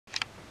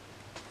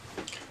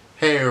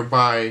Hey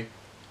everybody,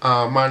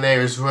 my name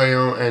is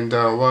William and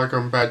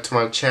welcome back to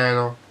my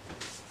channel.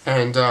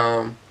 And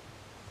I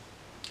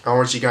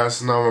want you guys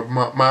to know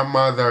my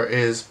mother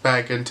is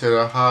back into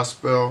the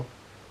hospital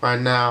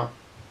right now.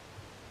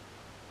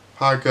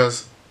 I think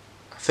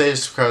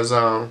it's because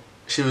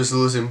she was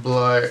losing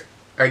blood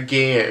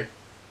again,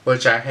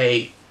 which I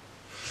hate.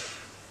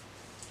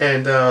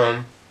 And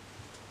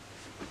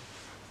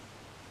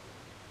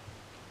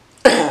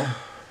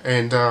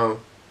and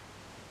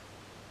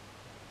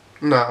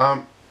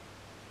no,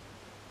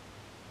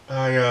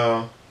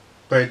 I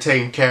been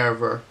taking care of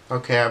her.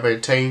 Okay, I've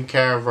been taking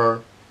care of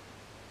her,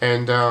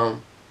 and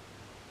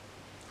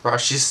while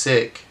she's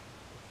sick,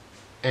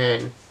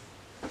 and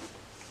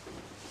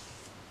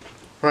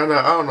right now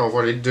I don't know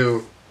what to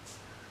do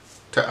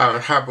to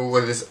help her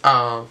with this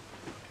iron,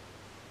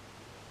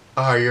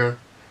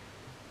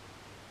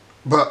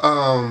 but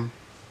I'm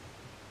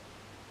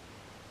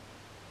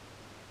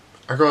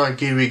gonna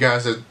give you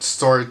guys a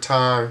story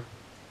time,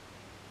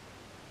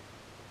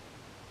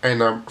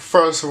 and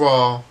first of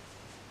all,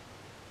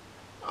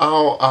 I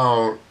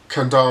don't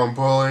condone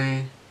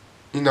bullying.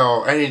 You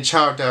know, any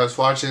child that's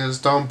watching this,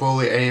 don't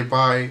bully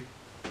anybody,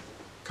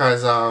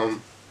 cause I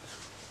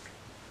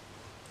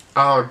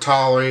don't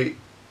tolerate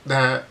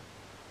that.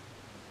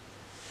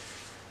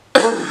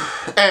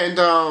 And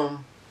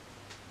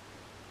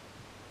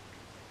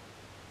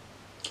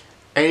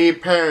any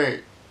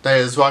parent that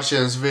is watching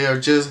this video,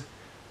 just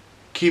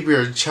keep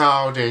your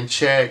child in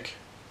check,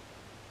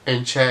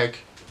 and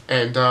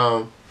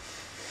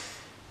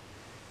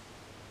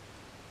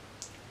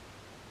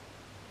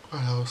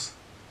what else?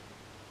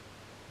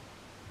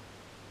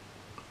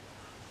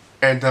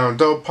 And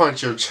don't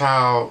punch your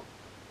child,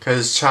 cause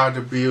it's child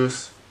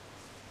abuse.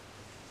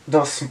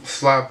 Don't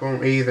slap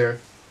him either.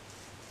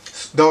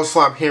 Don't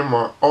slap him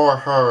or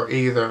her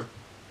either.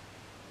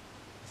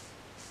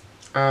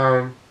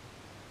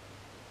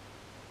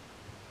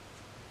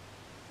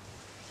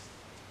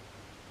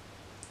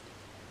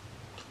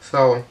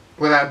 So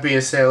with that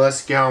being said,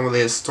 let's get on with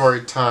this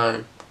story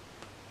time.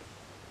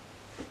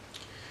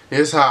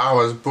 This is how I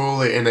was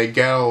bullied in a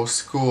ghetto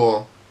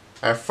school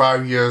at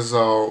 5 years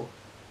old,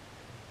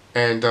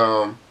 and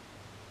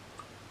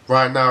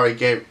right now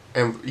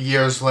and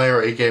years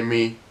later it gave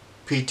me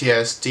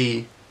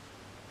PTSD.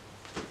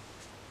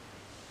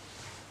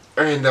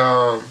 And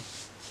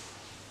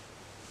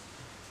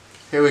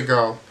here we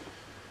go.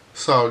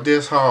 So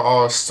this is how it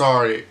all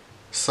started.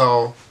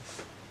 So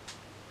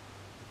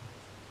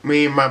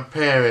me and my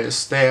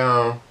parents,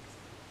 they're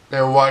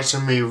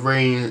watching me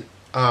read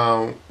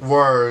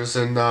words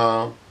and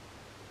on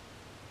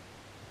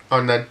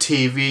the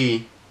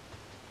TV.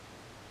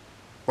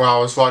 While I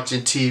was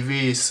watching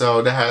TV,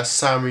 so they had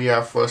signed me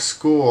up for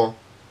school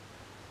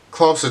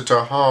closer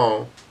to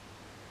home,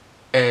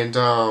 and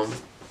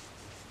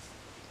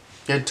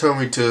they took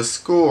me to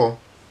school,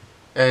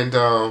 and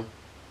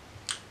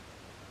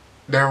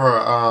there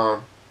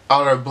were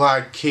other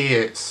black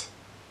kids,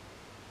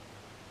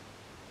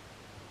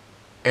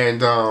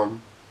 and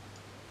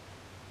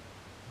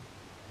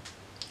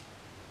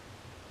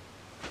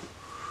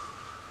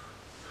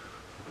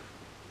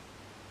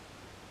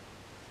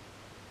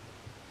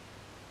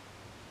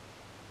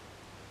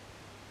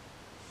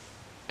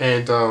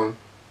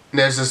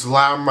there's this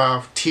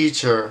loudmouth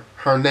teacher.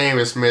 Her name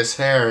is Miss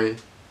Harry,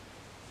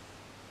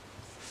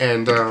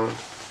 and there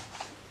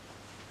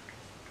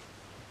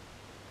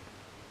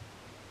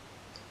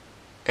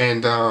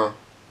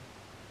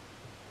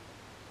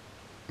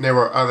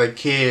were other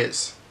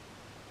kids,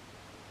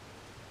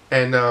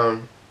 and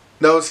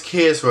those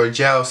kids were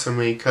jealous of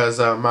me because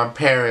my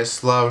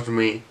parents loved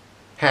me,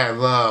 had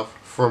love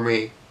for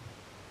me,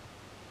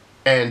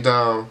 and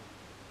I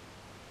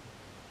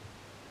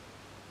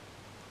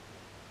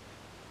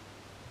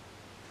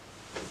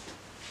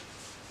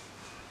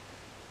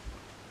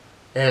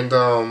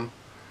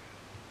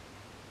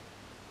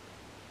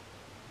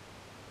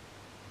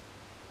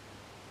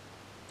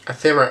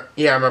think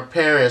my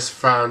parents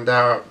found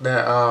out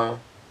that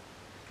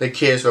the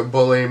kids were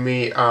bullying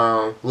me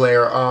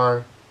later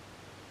on,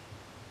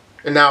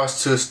 and I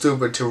was too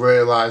stupid to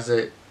realize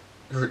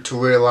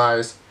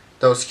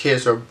those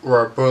kids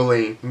were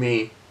bullying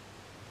me.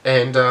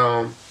 And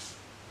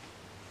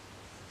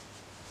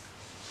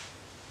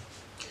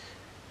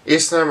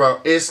it's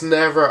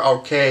never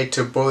okay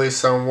to bully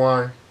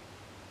someone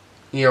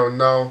you don't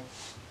know,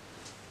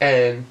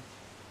 and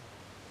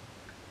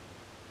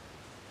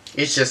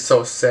it's just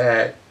so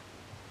sad,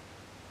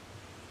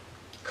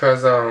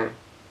 cause I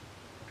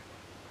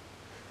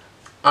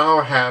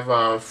don't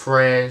have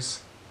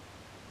friends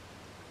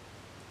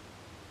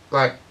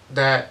like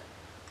that.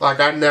 Like,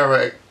 I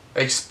never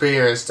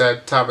experienced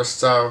that type of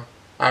stuff.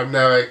 I've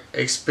never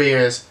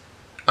experienced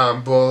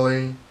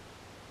bullying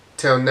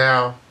till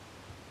now.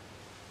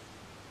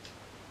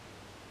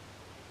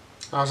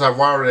 I was like,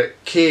 why were the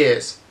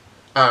kids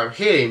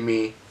hitting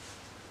me?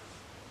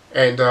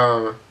 And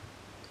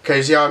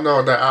cause y'all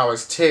know that I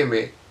was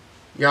timid.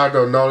 Y'all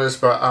don't know this,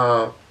 but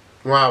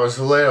when I was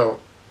little,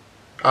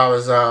 I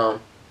was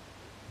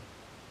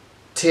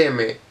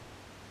timid.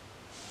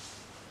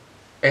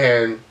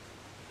 and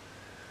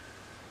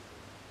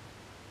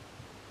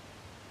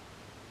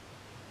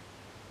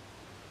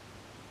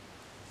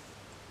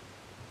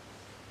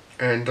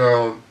and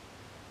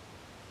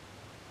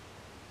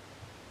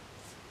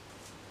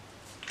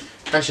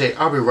actually,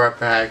 I'll be right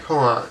back.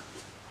 Hold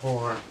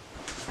on.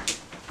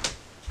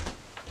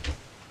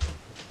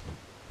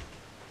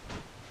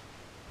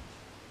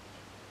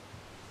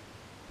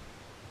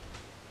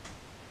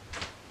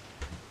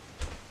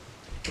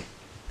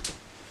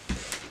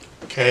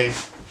 Okay,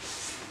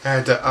 I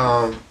had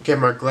to get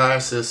my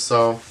glasses.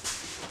 So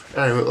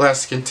anyway,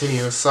 let's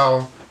continue.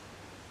 So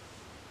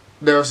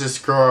there was this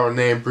girl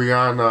named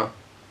Brianna,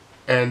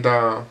 and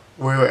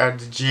we were at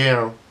the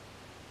gym,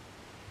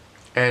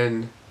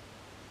 and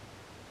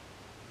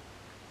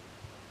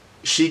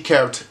she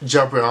kept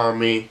jumping on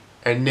me,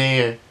 and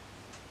then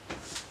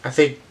I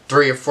think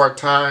 3 or 4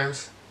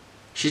 times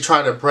she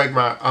tried to break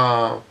my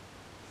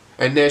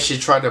and then she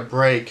tried to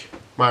break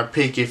my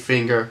pinky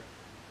finger,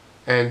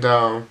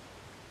 and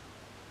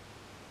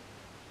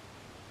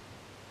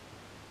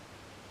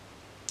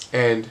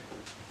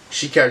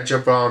she kept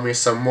jumping on me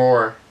some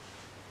more,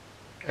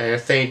 and I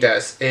think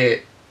that's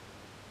it.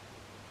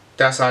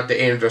 That's at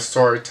the end of the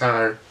story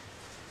time,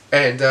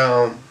 and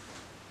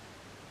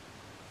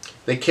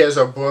the kids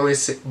are bullying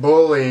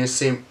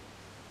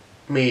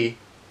me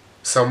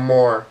some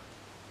more.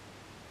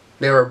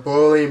 They were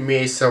bullying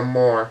me some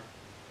more,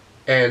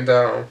 and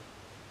they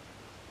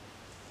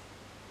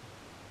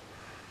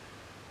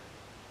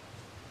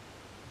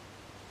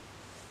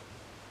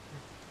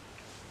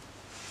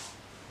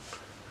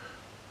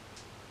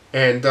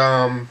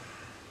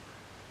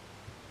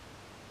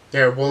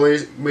were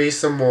bullying me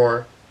some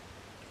more.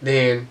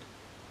 Then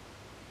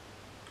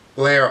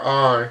later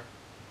on,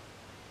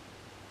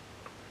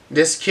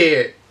 this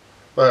kid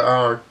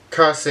was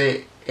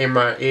cussing in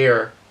my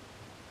ear,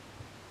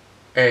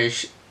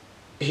 and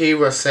he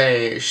was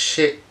saying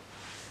shit,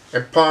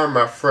 and pardon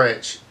my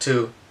French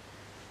too.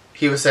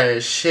 He was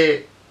saying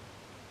shit,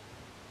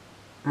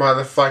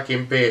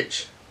 motherfucking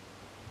bitch,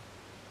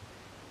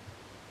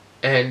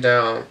 and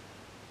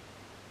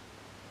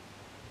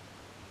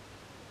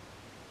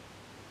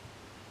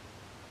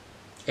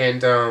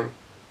and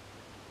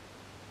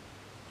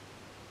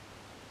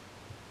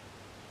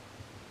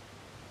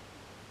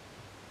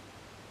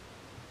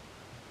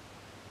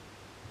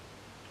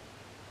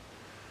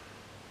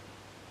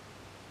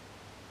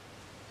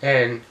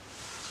and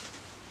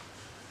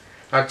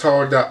I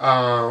told the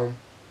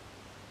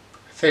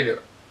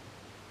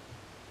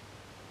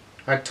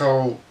I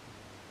told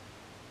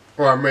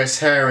Miss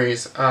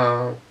Harry's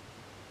other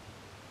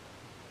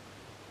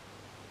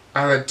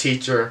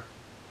teacher,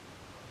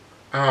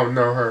 I don't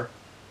know her,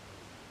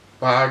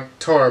 but I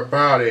told her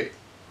about it,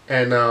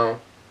 and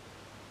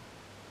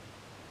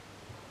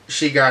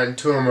she got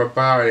into him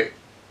about it,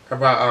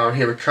 about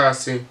him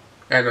cussing,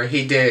 and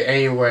he did it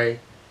anyway,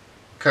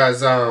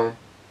 cause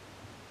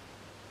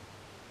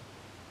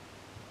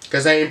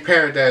any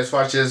parent that's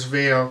watching this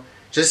video,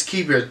 just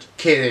keep your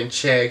kid in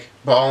check,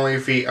 but only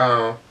if he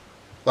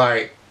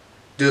like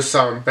do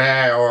something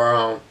bad,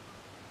 or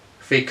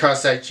if he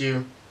cuss at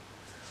you.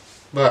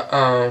 But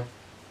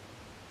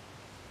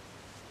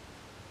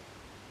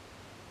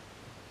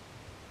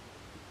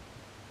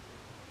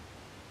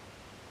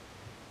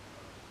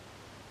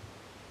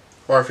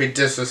or if he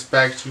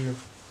disrespects you.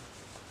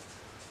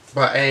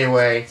 But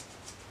anyway,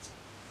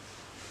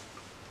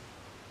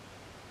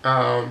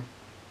 so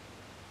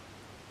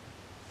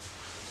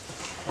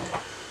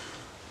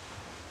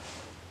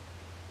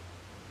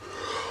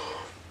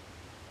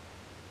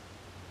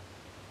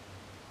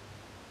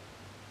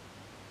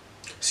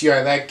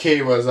yeah, that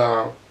kid was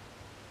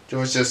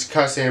just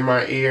cussing in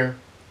my ear.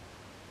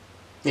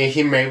 Yeah,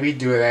 he made me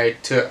do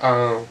that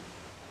to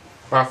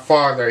my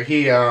father.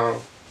 He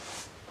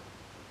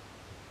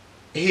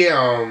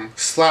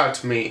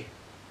slapped me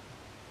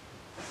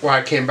when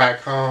I came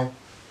back home,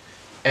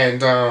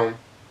 and when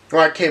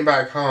I came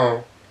back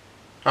home,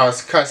 I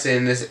was cussing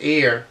in his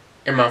ear,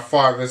 in my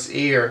father's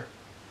ear.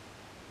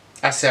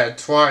 I said it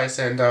twice,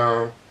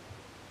 and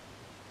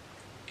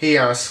he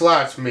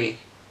slapped me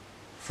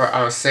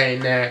for saying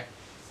that,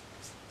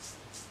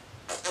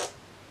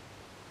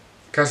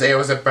 because it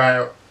was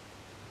about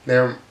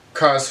them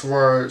cuss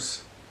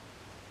words.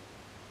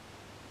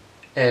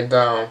 And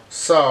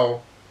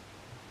so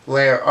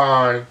later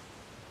on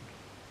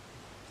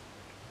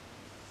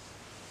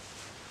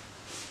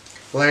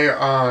me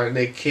and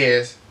the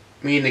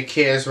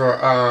kids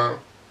were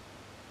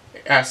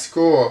at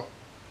school.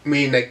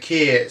 Me and the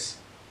kids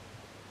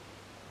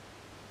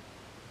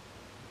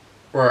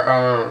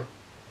were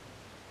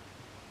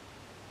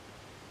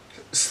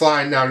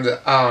sliding down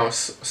that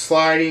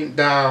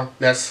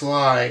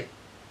slide,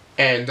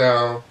 and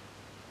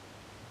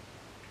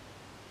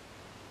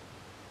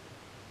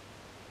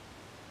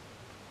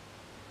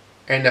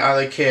the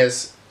other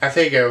kids, I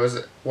think it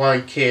was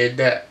one kid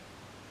that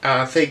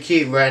I think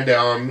he landed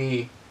on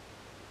me.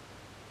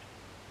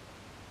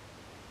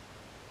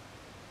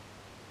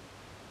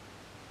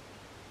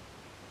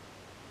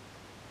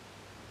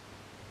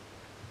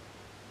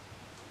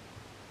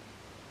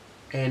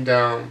 And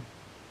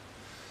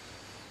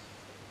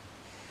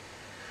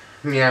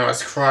yeah, I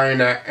was crying,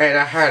 and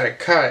I had a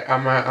cut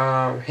on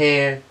my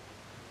hand,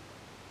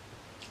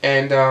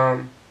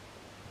 and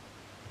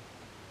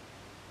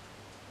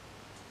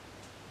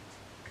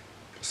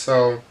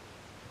so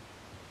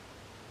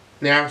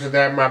now after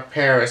that, my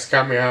parents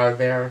got me out of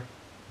there,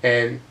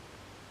 and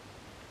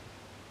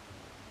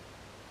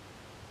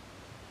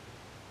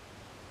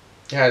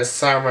I had to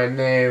sign my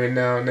name,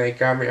 and they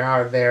got me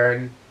out of there,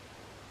 and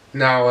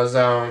now I was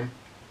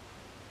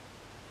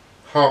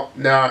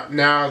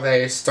now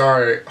they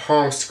started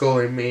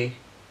homeschooling me,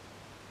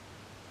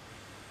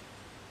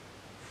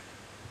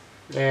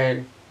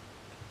 and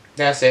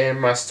that's the end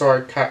of my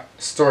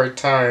story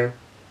time.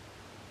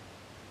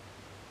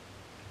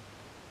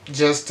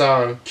 Just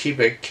keep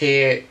a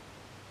kid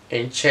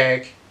in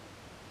check,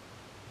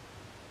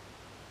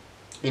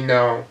 you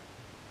know,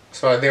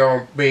 so they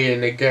won't be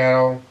in the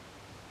ghetto.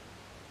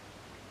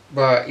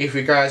 But if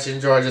you guys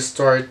enjoyed the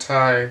story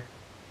time,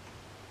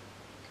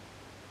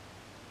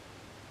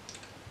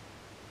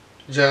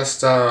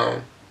 just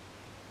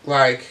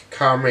like,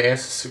 comment,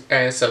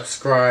 and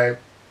subscribe,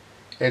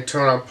 and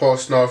turn on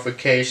post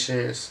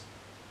notifications.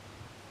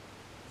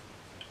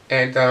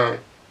 And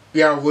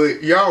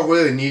y'all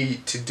really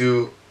need to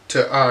do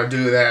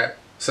that.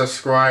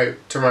 Subscribe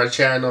to my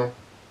channel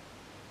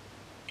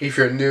if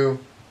you're new.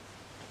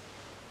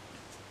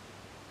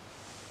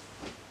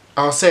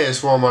 I'll say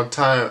this one more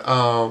time.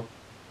 I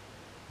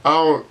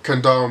don't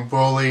condone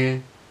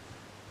bullying.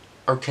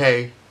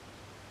 Okay.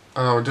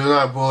 Do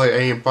not bully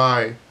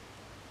anybody.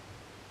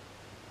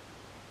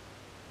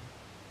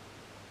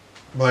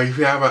 But if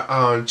you have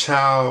a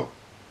child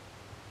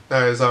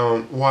that is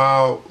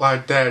wild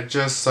like that,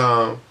 just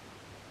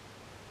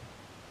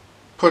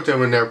put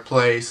them in their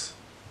place,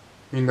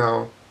 you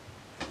know.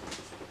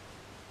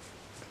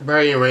 But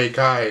anyway,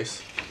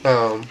 guys,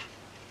 I'm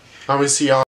gonna see y'all